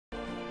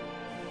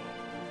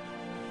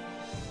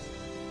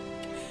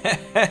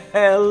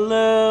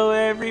Hello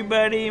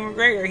everybody,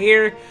 MacGhriogair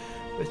here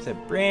with a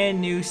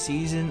brand new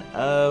season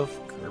of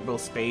Kerbal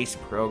Space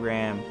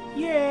Program.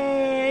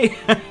 Yay!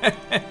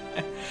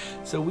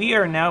 So we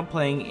are now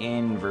playing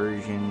in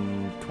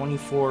version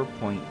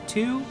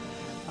 24.2.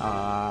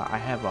 I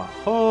have a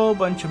whole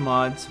bunch of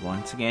mods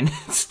once again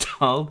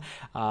installed.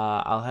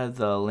 I'll have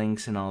the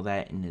links and all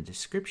that in the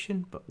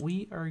description, but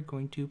we are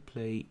going to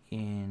play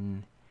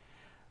in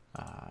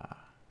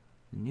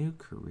new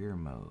career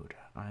mode.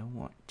 I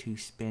want to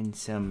spend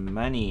some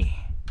money.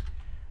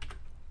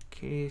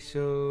 Okay,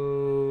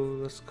 so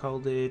let's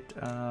call it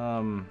I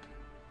don't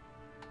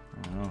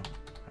know,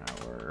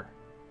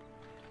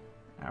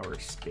 our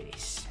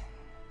space.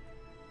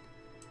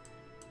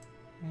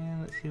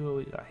 And let's see what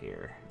we got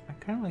here. I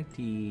kind of like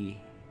the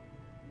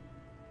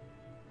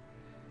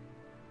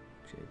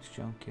Jed's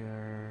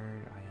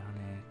Junkyard,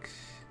 Ionics.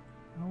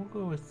 We'll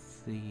go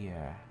with the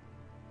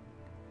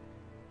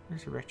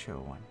where's the retro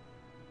one?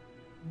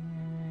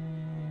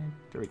 And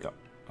there we go.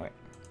 Okay.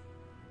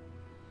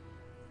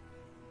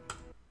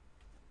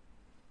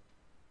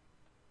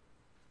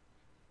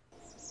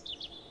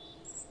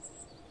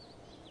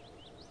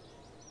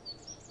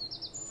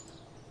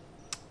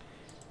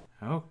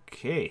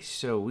 Okay,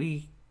 so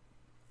we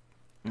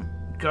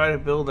gotta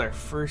build our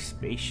first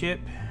spaceship.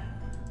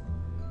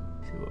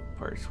 See what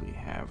parts we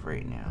have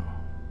right now.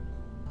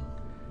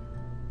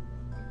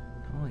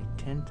 Only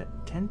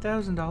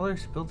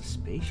 $10,000 to build a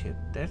spaceship.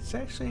 That's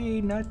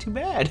actually not too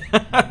bad.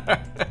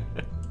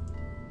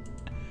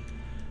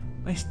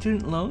 My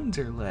student loans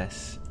are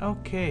less.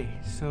 Okay,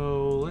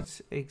 so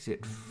let's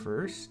exit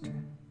first.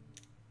 And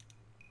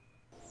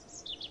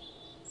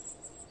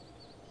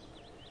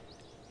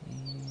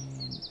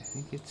I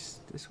think it's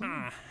this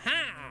one.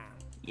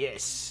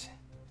 Yes.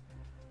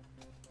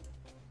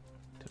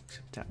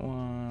 Accept that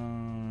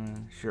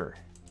one. Sure.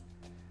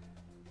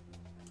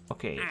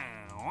 Okay.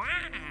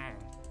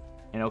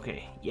 And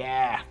okay.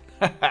 Yeah.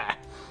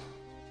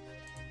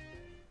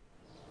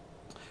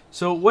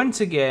 So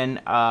once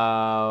again,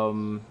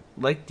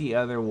 like the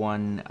other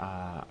one,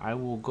 I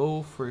will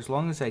go for as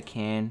long as I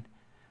can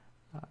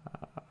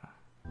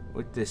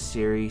with this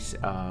series.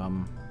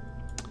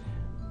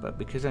 But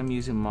because I'm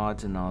using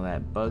mods and all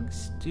that,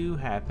 bugs do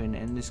happen,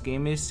 and this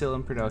game is still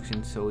in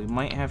production, so we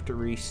might have to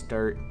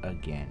restart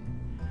again.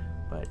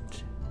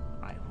 But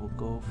I will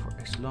go for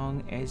as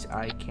long as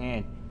I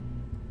can.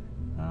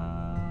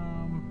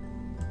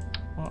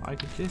 Well, I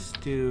could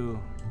just do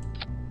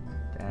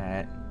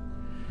that.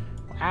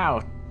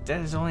 Wow,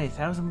 that is only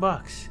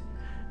 $1,000.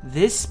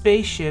 This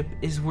spaceship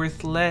is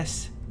worth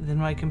less than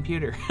my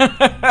computer.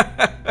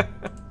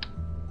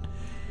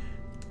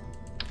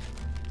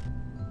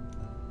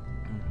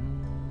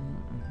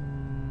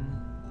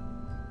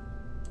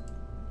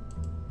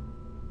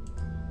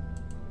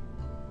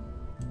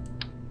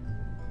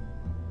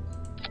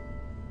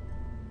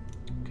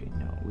 Okay,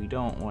 no, we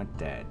don't want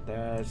that.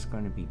 That's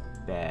going to be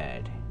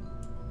bad.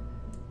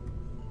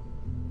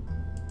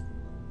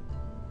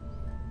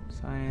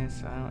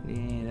 Science, I don't need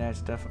any of that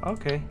stuff.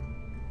 Okay.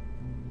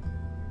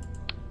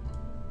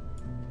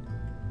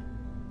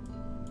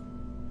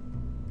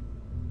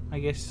 I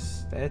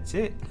guess that's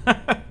it.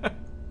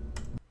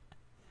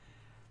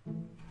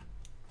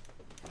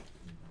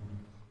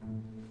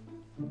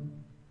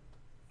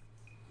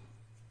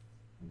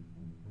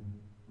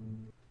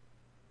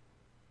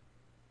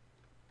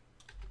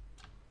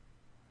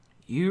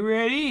 You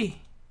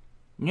ready?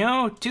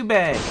 No? Too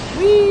bad.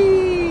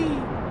 Whee!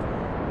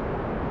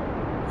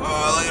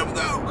 Oh, let him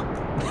go!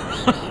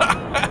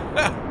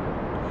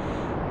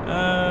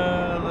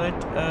 Let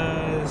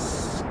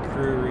us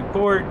crew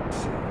report.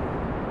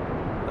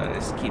 Let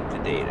us keep the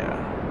data.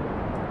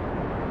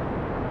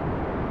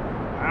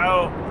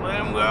 Ow, let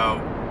him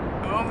go.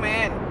 Oh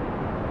man.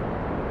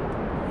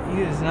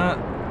 He does not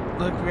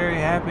look very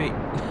happy.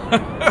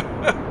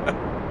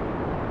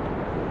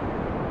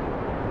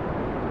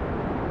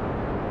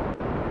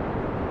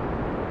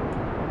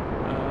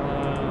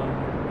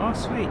 Oh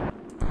sweet.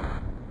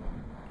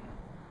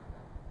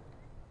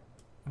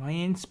 Am I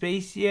in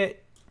space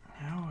yet?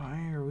 How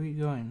high are we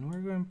going?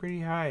 We're going pretty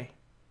high.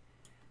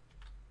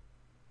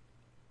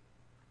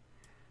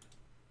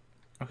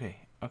 Okay,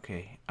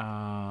 okay.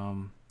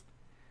 Not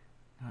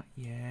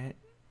yet.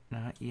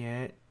 Not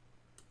yet.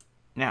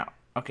 Now,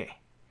 okay.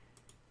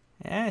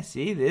 Yeah,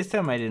 see, this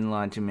time I didn't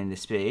launch him into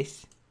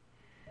space.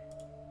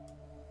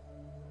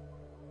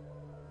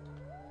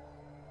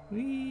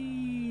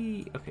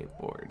 Whee! Okay,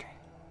 board.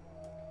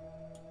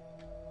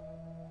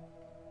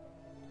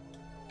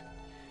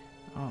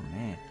 Oh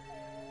man,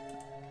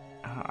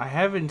 I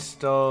have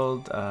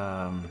installed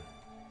that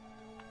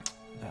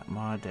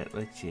mod that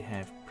lets you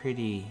have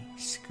pretty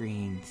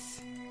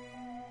screens.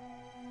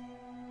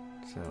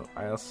 So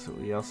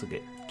we also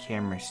get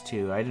cameras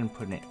too. I didn't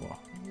put it. Well,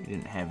 we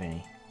didn't have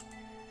any.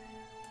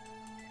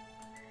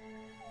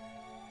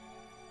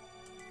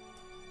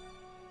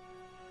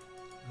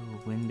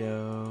 Little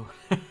window.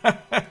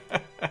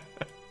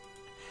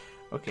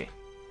 Okay.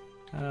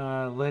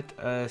 Let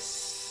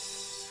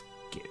us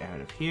get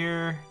out of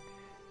here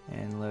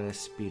And let us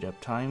speed up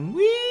time.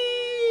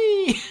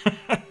 Whee!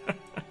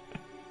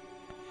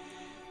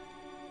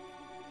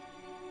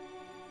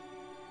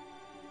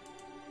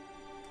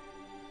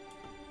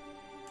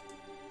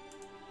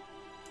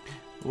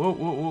 Whoa,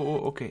 whoa, whoa, whoa,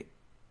 okay.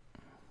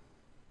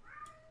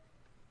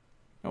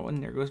 Oh,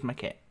 and there goes my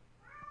cat.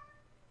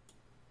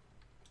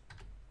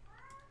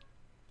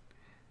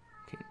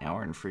 Okay, now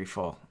we're in free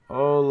fall.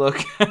 Oh,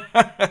 look.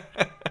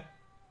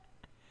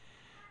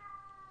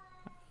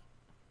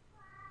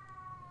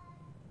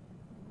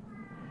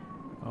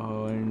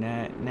 Oh,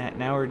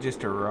 now we're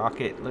just a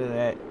rocket. Look at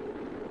that.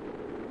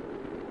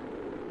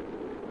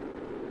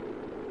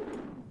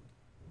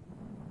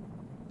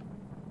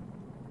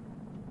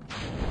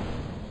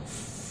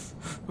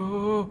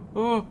 Oh,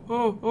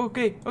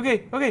 okay.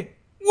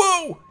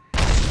 Whoa!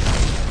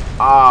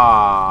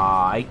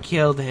 Ah, I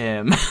killed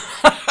him.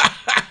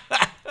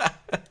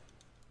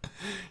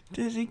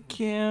 Does it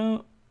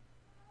count?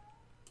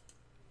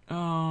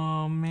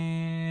 Oh,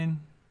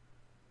 man.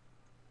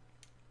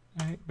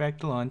 Alright, back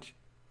to launch.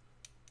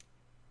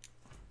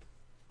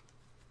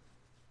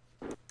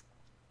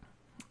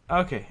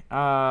 Okay,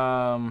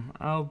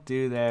 I'll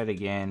do that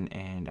again,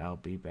 and I'll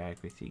be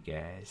back with you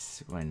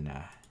guys when,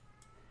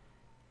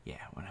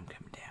 when I'm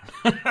coming down.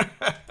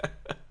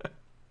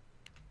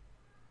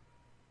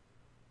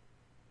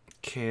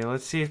 Okay,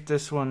 let's see if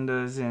this one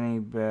does any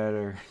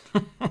better.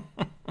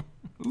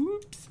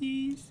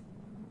 Oopsies.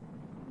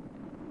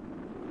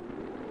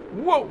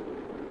 Whoa!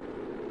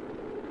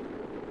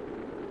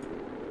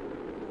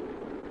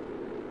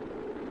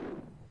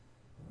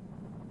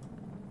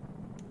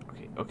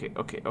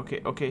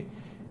 Okay.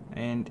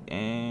 And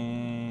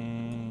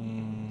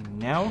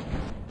now?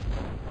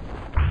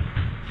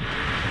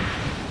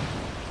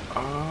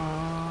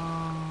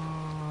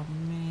 Oh,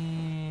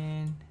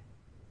 man.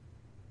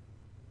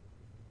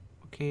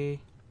 Okay.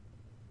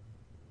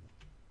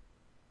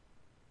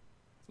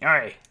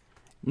 Alright.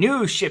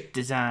 New ship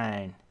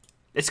design.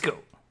 Let's go.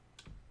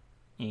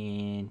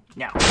 And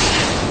now.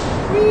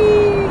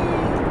 Whee!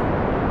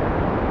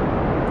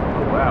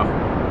 Oh,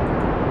 wow.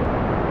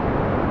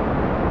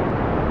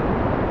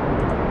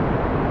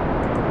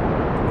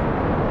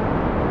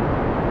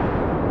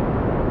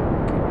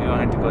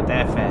 Go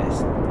that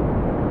fast.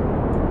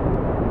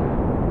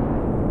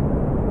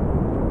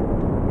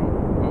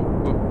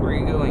 Oh, where are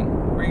you going?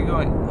 Where are you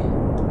going?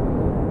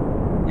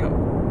 Yo.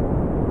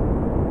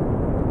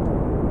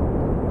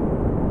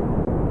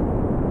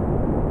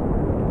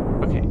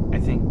 Okay, I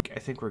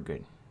think we're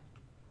good.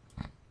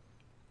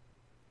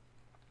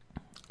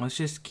 Let's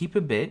just keep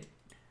a bit,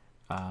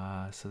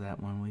 so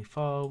that when we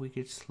fall, we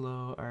could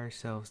slow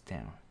ourselves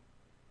down.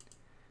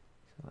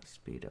 So let's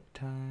speed up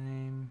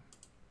time.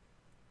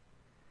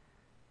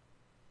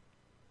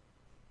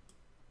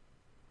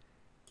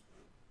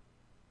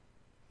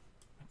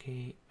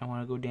 Okay, I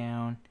want to go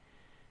down.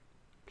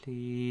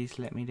 Please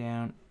let me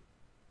down.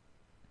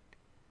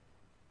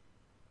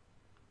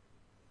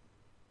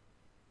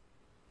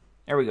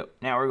 There we go.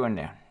 Now we're going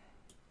down.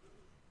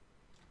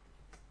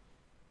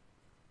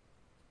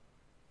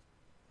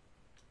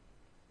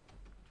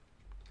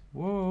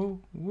 Whoa,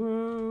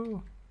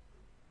 whoa.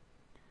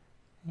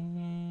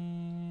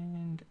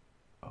 And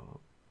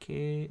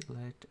okay,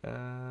 let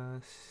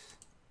us...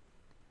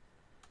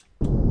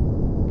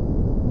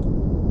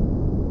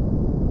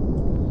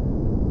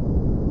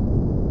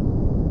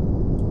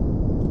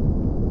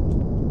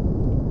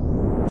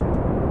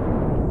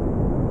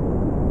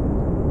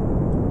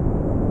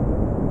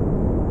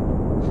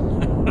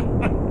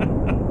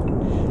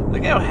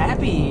 Look how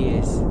happy he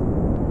is.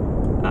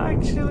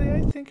 Actually,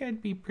 I think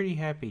I'd be pretty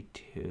happy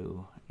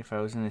too if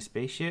I was in a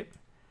spaceship.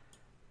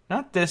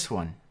 Not this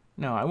one.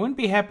 No, I wouldn't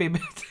be happy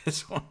about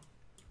this one.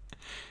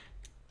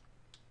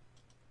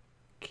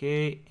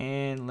 Okay,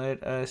 and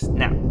let us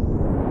now.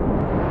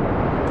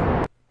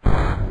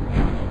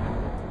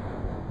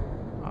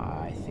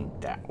 I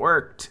think that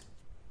worked.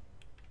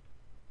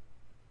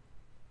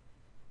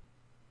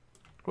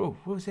 Oh,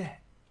 what was that?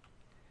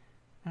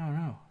 I don't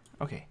know.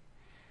 Okay.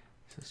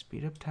 So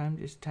speed up time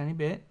just a tiny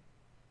bit.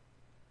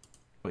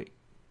 Wait,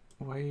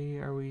 why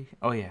are we...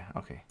 Oh yeah,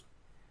 okay.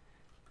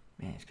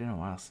 Man, it's been a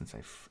while since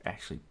I've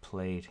actually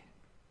played.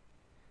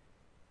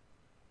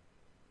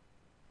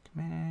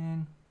 Come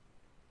on.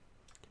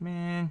 Come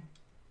on.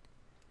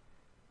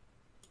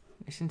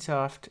 Nice and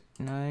soft.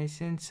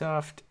 Nice and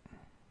soft.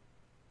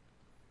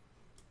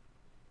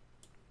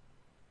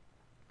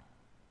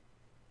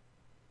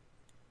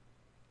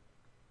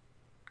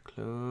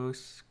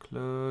 Close,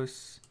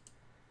 close.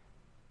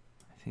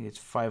 I think it's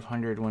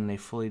 500 when they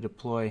fully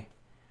deploy.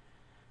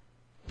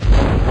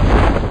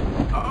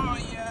 Oh,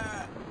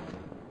 yeah!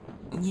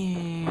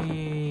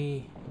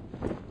 Yay!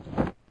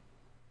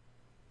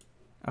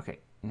 Okay,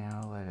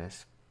 now let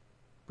us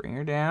bring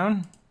her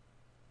down.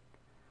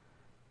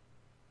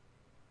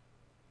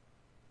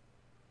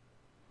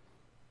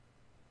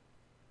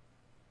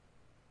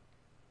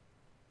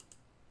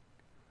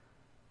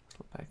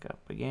 Flip back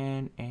up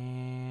again,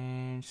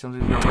 and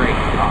something's gonna break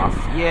off.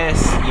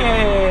 Yes!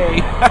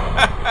 Yay!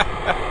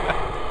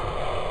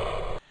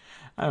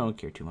 I don't don't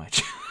care too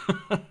much.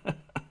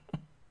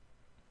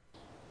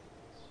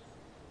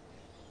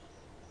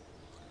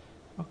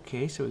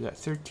 Okay, so we got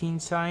 13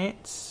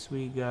 science.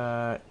 We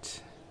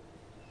got...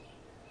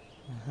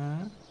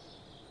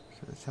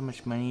 So that's how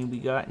much money we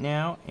got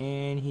now.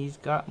 And he's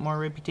got more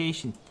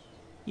reputation.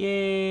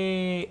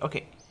 Yay!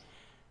 Okay.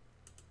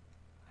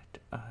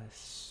 Let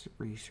us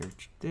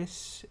research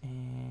this.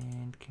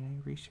 And can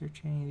I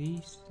research any of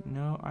these?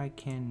 No, I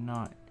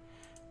cannot.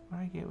 What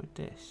do I get with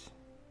this?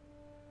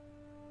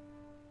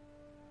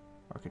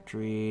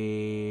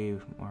 Rocketry.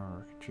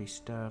 More rocketry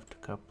stuff.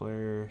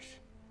 Couplers.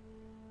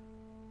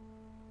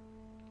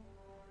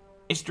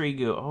 History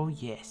go. Oh,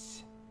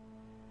 yes.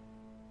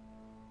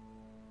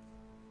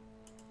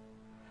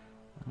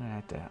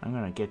 I'm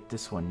gonna get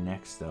this one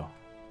next though.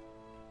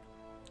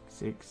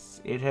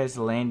 6. It has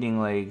landing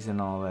legs and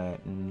all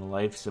that, and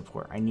life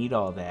support. I need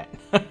all that.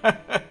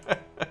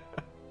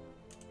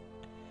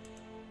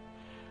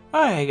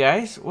 Alright,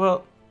 guys.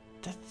 Well,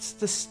 that's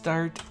the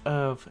start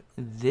of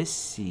this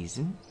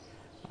season.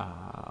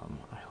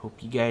 I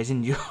hope you guys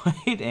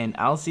enjoyed, and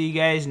I'll see you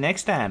guys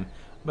next time.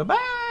 Bye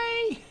bye.